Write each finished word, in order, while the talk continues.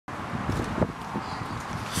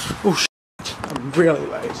Oh shit, I'm really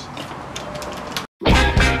late.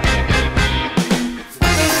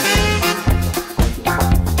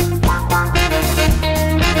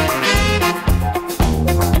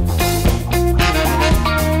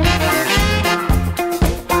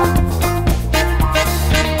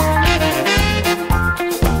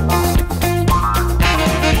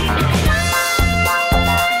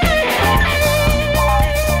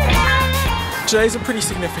 Today's a pretty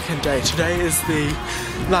significant day. Today is the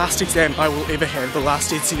last exam I will ever have, the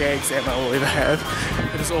last NCA exam I will ever have.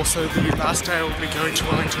 It is also the last day I will be going to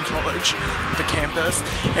Wellington College, the campus,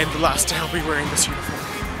 and the last day I'll be wearing this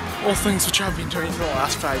uniform. All things which I've been doing for the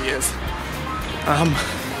last 5 years.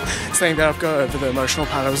 Saying that I've gone over the emotional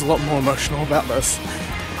part, I was a lot more emotional about this.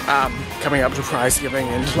 Coming up to prize giving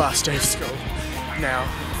and last day of school. Now,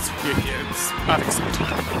 it's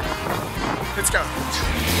unacceptable. Let's go.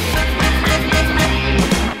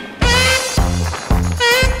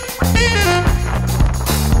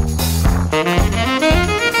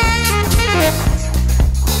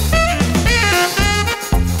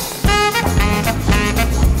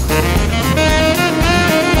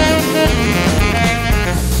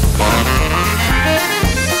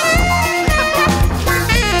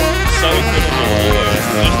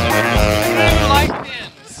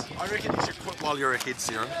 While you're ahead,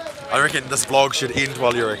 Saeran. I reckon this vlog should end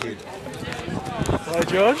while you're ahead. Hello,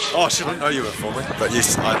 George. Oh, I shouldn't know you were filming, but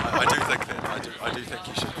yes, I do think that. I do think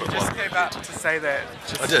you should quit. You just came out to say that.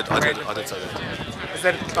 I did say that. Is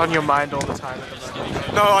that on your mind all the time at the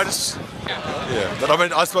moment? No, I just. Yeah, but I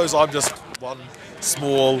mean, I suppose I'm just one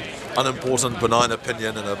small, unimportant, benign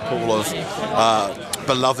opinion in a pool of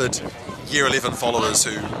beloved Year 11 followers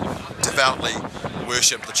who devoutly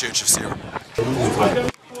worship the Church of Saeran.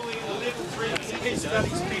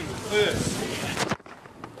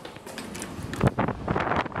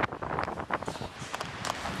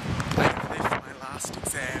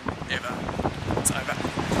 Exam ever. It's over.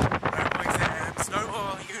 No more exams, no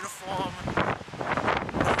more uniform, no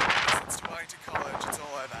more visits to Wellington College, it's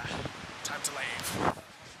all over. Time to leave.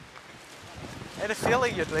 I had a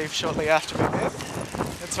feeling you'd leave shortly after me then.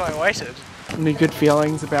 That's why I waited. Any good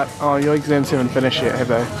feelings about, oh, your exams haven't finished yet, have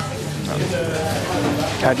they?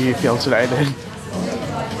 How do you feel today then?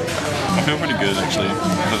 I feel pretty good actually. I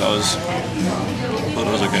thought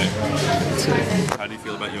it was okay. Sweet. How do you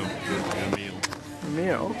feel about your meal?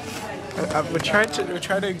 Meal? We tried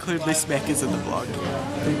to include less Maccas in the vlog.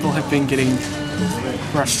 People have been getting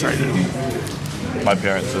frustrated. My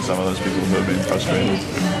parents are some of those people who have been frustrated.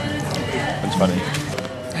 It's funny.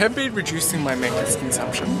 I have been reducing my Maccas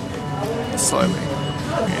consumption slowly.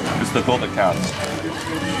 It's the thought that counts.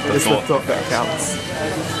 It's the thought that counts.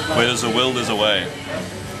 Where there's a will, there's a way.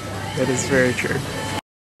 That is very true.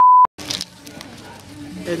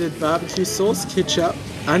 Added barbecue sauce, ketchup,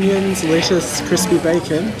 onions, lettuce, crispy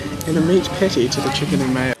bacon, and a meat patty to the chicken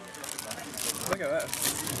and mayo. Look at this.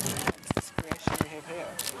 This creation we have here.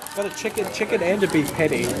 Got a chicken and a beef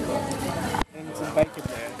patty. And some bacon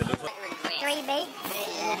there.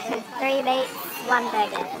 3 beets, 1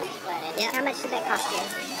 burger. Yep. How much did that cost you?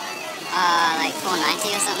 Like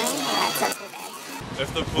 $4.90 or something. Alright, so that's too bad. If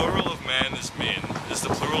the plural of man is men, is the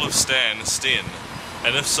plural of Stan Sten?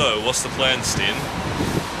 And if so, what's the plan, Sten?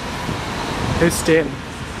 Who's Stan?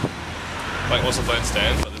 Like, what's the plan,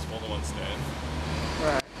 Stan? But there's more than one Stan.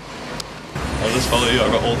 Right. I'll just follow you.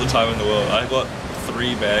 I've got all the time in the world. I've got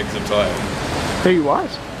 3 bags of time. 3 what?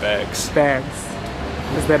 Bags. Bags.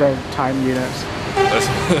 Is that a time unit?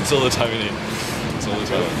 That's all the time you need. That's all the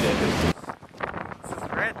time you need. This is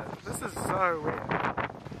random. This is so weird.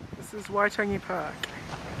 This is Waitangi Park.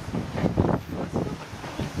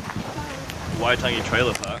 Waitangi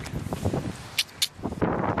Trailer Park.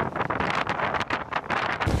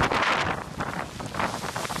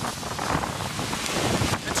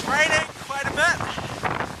 It's raining quite a bit.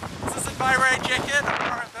 This isn't my rain jacket, I'm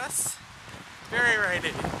wearing this. Very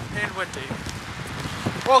rainy and windy.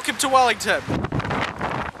 Welcome to Wellington.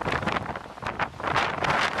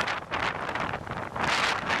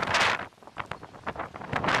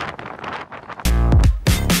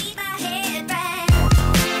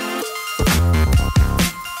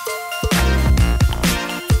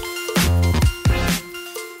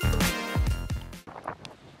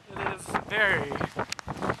 It is very